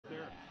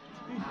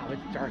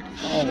it's dark as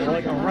shit. Oh,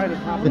 like I'm right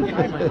at top of the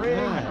diamond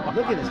ring.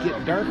 Look at it, it's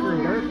getting darker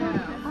and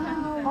darker.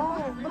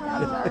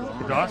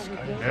 Dusk?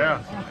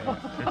 Yeah.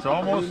 It's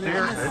almost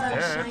here.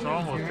 Yeah, it's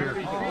almost here.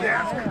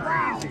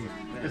 That's crazy.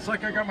 It's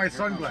like I got my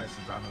sunglasses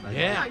on.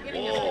 Yeah.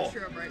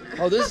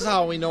 Oh, this is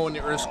how we know when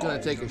the Earth's going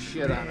to take a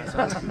shit on us.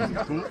 Huh?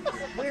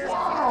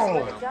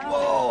 Whoa!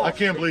 Whoa! I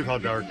can't believe how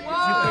dark. You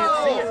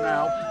can't see it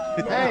now.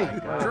 Hey,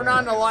 turn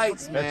on the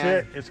lights, man.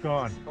 That's it. It's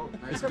gone.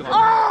 It's gone.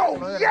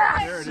 Oh,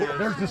 yes!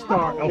 There's the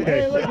star.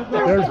 Okay.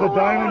 There's the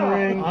diamond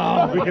ring.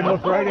 We can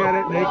look right at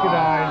it, naked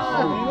eyes.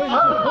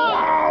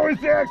 Wow, is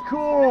that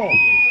cool?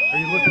 Are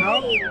you looking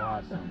up?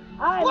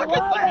 Look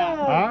at that!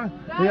 Huh?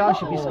 We all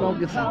should be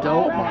smoking some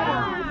dope,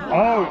 man.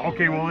 Oh,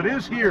 okay. Well, it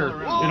is here.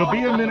 It'll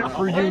be a minute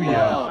for you,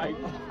 yeah.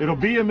 It'll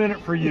be a minute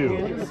for you.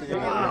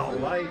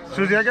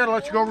 Susie, I gotta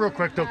let you go real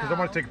quick though, because I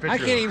want to take a picture. I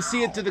can't even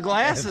see it through the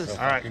glasses.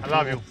 All right, I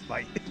love you.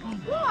 Bye.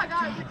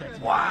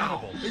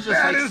 Wow, It's just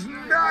that like, is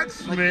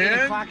nuts, like 8 man.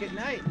 o'clock at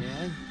night,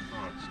 man.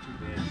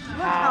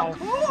 How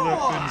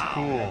flippin'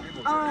 cool.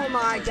 Oh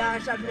my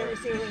gosh, I've never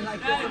seen anything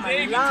like this in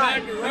my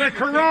life. And the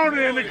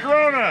Corona and the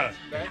Corona.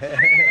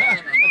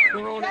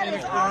 That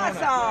is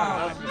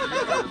awesome.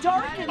 Look how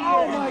dark it is.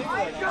 Oh my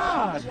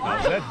God. Is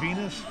that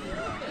Venus?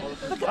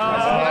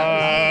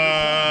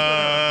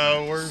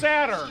 Where's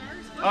Saturn?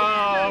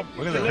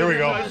 Look at that. Here we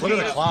go. Look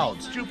at the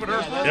clouds. Jupiter.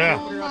 Yeah.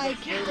 Oh my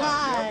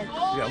God.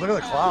 Yeah, look at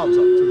the clouds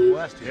up to the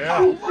west here. Yeah.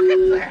 Oh, look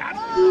at that.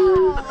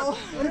 Oh,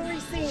 what are we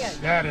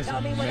seeing? That is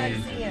Tell me what I'm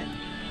amazing. In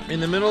seeing.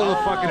 the middle of the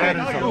fucking That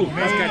night. is Ooh, it's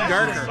got amazing.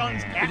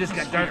 darker. It just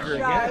got darker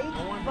Right? again.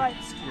 But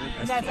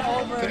that's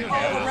over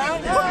all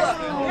around. Look.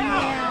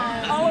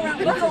 All around.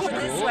 Look over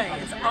this way.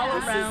 It's all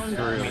around.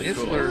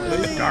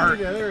 It's dark.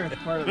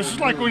 This is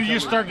like when you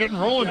start getting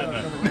rolling in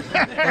it.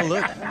 Oh,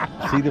 look.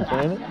 See the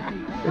planet?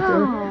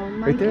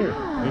 Right there.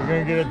 You're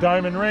going to get a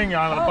diamond ring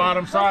on the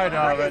bottom side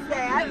of it.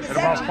 At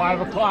about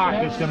 5 o'clock,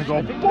 it's going to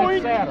go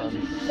boing.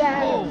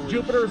 Saturn.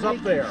 Jupiter's up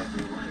there.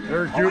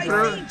 There's Oh,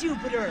 Jupiter. I see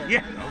Jupiter.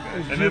 Yeah.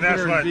 And then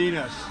that's what?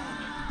 Venus.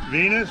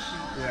 Venus?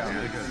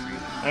 Yeah.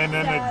 And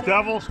then the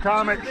Devil's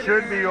Comet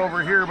should be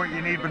over here, but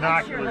you need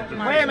binoculars. To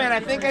Wait a minute,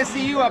 I think I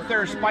see you up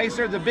there,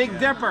 Spicer, the Big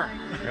Dipper.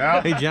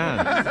 Yeah. Hey,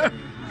 John.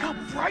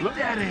 Right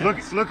that is.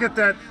 Look at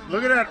that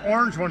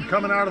orange one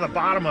coming out of the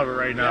bottom of it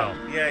right now.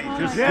 Yeah,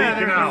 just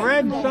sticking out.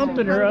 red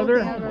something or other.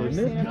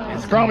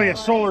 It's probably a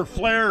solar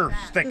flare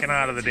sticking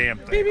out of the damn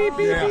thing.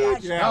 Oh,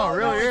 Yeah, it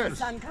really is.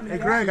 Hey,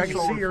 Greg, I can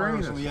see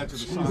Uranus.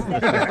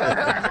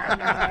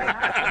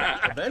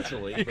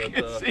 Eventually,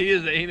 but See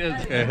his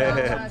anus.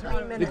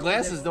 The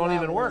glasses don't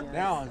even work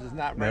now. It's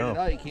not right at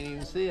all. You can't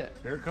even see it.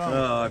 Here it comes.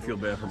 oh, I feel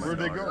bad for my Where'd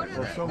they daughter.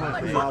 go? So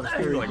much for Bob's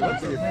theory. Like,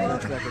 let's see if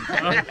that's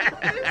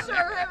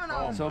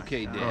It's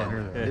okay,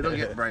 Dad. It'll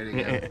get bright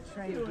again.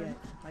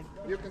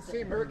 You can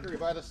see Mercury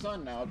by the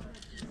sun now,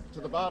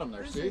 to the bottom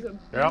there, see?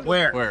 Yep.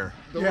 Where?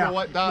 The little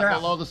white dot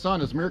below the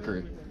sun is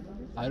Mercury.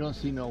 I don't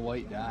see no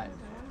white dot.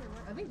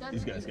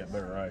 These guys got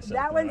better eyes.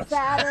 That one's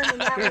Saturn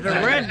and that one's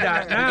red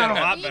dot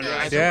now.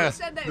 Yeah.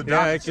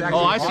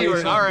 Oh, I see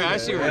where. All right, I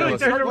see where.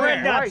 There's a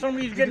red dot.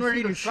 Somebody's getting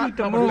ready to shoot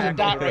the moon.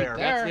 Dot right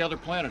That's the there. other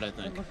planet, I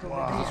think.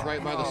 Because it's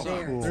right by the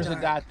sun. There's a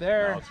dot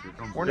there.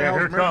 Where the Yeah, hell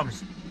here is it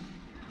comes.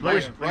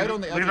 Look Right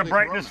on the edge at of the the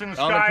brightness in the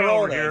On the sky over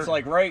corona, here. it's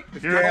like right.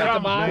 Here it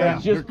comes. Yeah.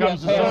 Here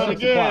comes the sun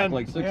again.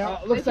 Like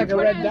 6. Looks like a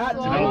red dot.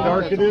 How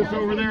dark it is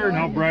over there and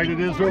how bright it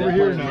is over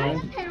here now.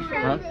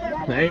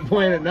 Ain't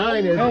Planet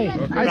 9 is. Hey,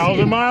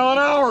 1,000 mile an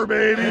hour,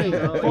 baby.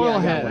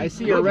 Foilhead. I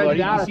see a red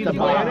dot at the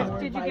bottom.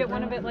 Did you get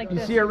one of it like You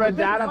this? see a red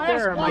dot up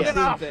there? Am I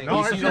seeing things? No,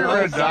 I see a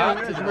red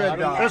dot. It's a red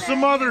dot. It's the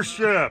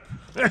mothership.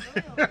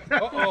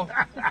 Uh-oh.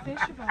 Fish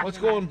above. What's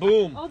going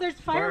boom? Oh, there's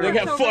fireworks. They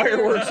got over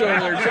fireworks over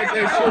there. Check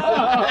that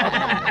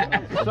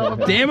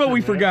shit. Damn it,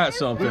 we forgot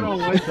something. on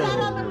the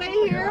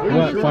way here.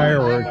 What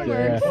fireworks?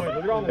 Yeah.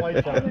 Look at all the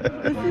lights on.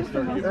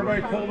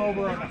 Everybody pulled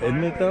over on the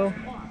Isn't it though?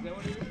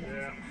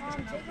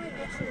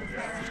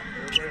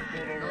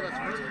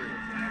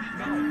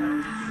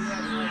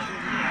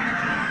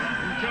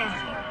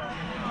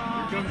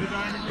 Here comes the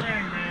diamond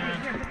ring,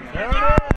 man. There it is.